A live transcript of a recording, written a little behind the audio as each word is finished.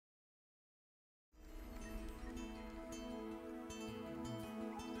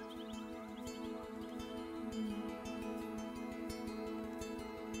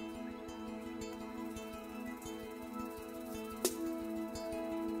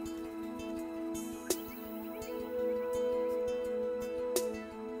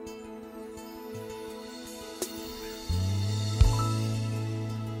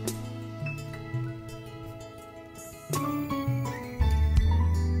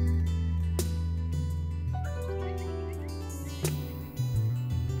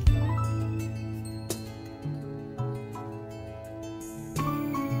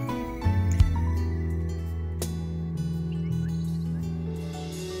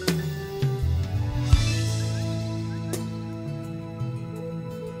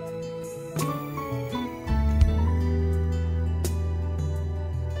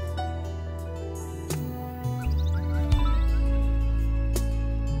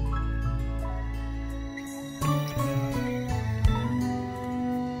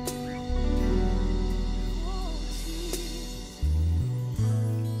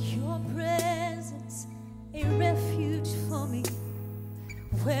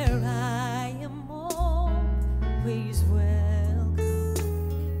where I am always welcome.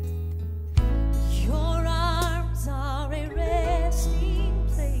 Your arms are a resting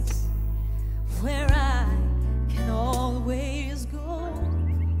place where I can always go.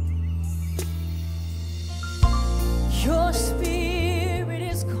 Your spirit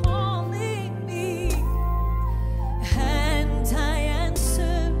is calling me, and I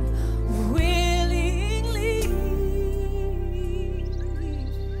answer willingly.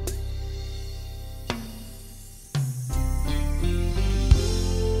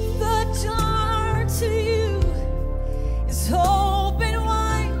 The door to you is open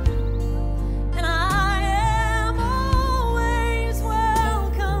wide, and I am always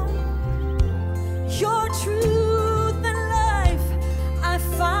welcome. Your truth and life I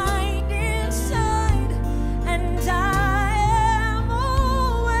find inside, and I am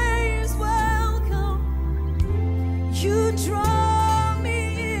always welcome. You draw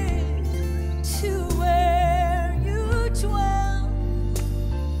me in to where you dwell,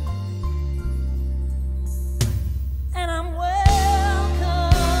 and I'm welcome.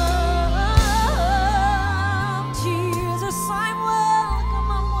 Jesus, I'm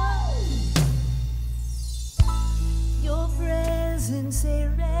welcome, I'm welcome. Your presence a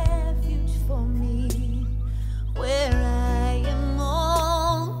refuge for me, where I am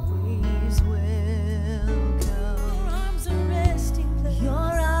always welcome. Your arms a resting place.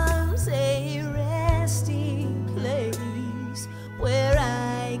 Your arms a resting place where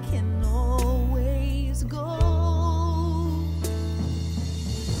I can always go.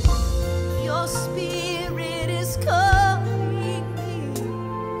 Your spirit is calling me,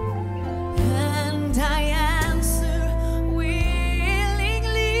 and I answer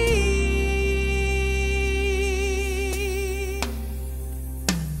willingly.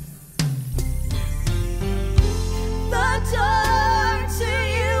 The door to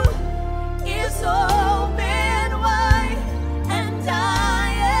you is open wide, and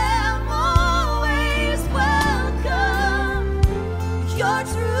I am always welcome. Your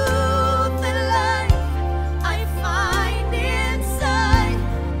truth and life I find inside,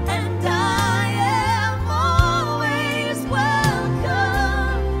 and I am always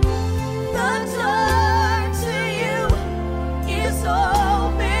welcome. The door to you is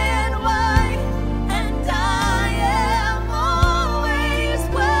open wide, and I am always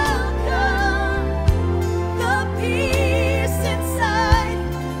welcome. The peace inside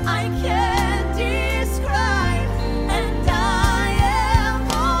I can't describe, and I am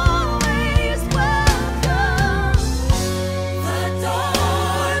always welcome. The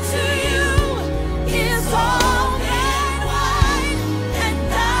door to you is open wide,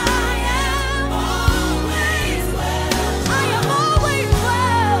 and I am always welcome. I am always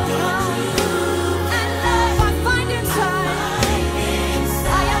welcome. And love I find inside. I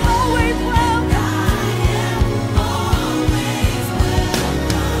am always welcome.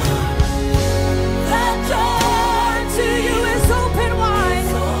 The door to you is open wide.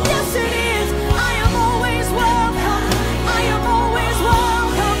 Yes, it is. I am always welcome. I am always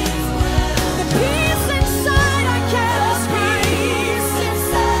welcome. The peace inside I can't speak.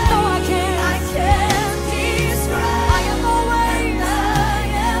 No, I can't describe. I am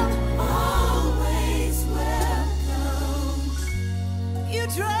always welcome. You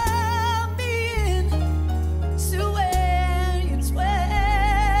draw me in to where you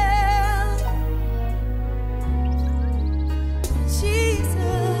dwell.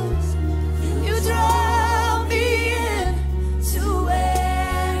 Jesus, you draw me in to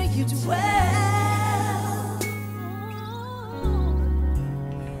where you dwell.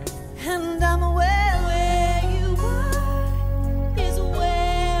 And I'm where you are is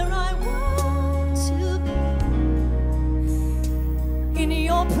where I want to be. In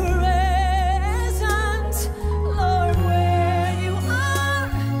your presence, Lord, where you are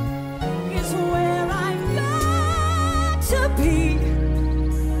is where I've got to be.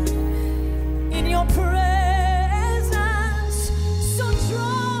 In your presence, so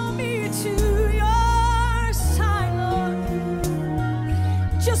draw me to your side, Lord.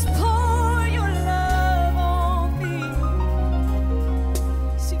 Just pour your love on me.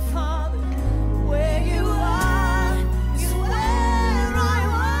 See, Father, where you are is where I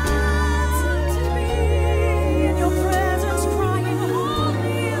want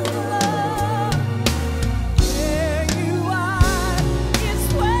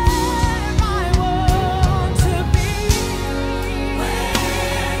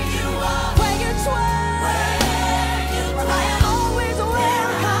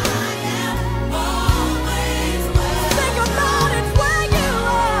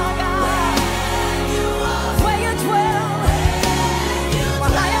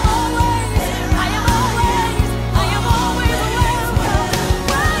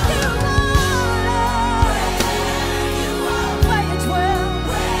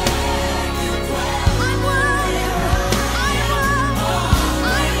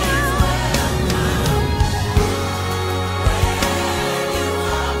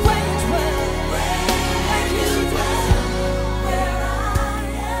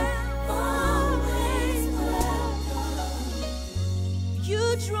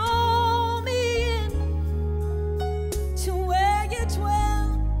draw me in to where you dwell.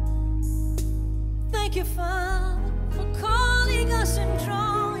 Thank you, Father, for calling us and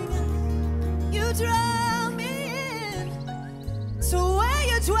drawing us. You draw me in to where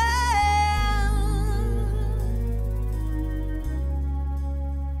you dwell.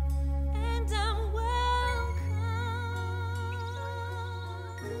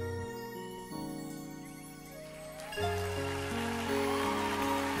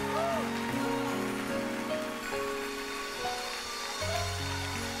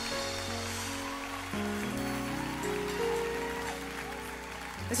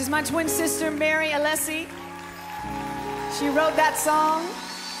 This is my twin sister, Mary Alessi. She wrote that song.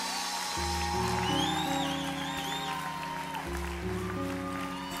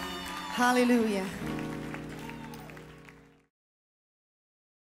 Hallelujah.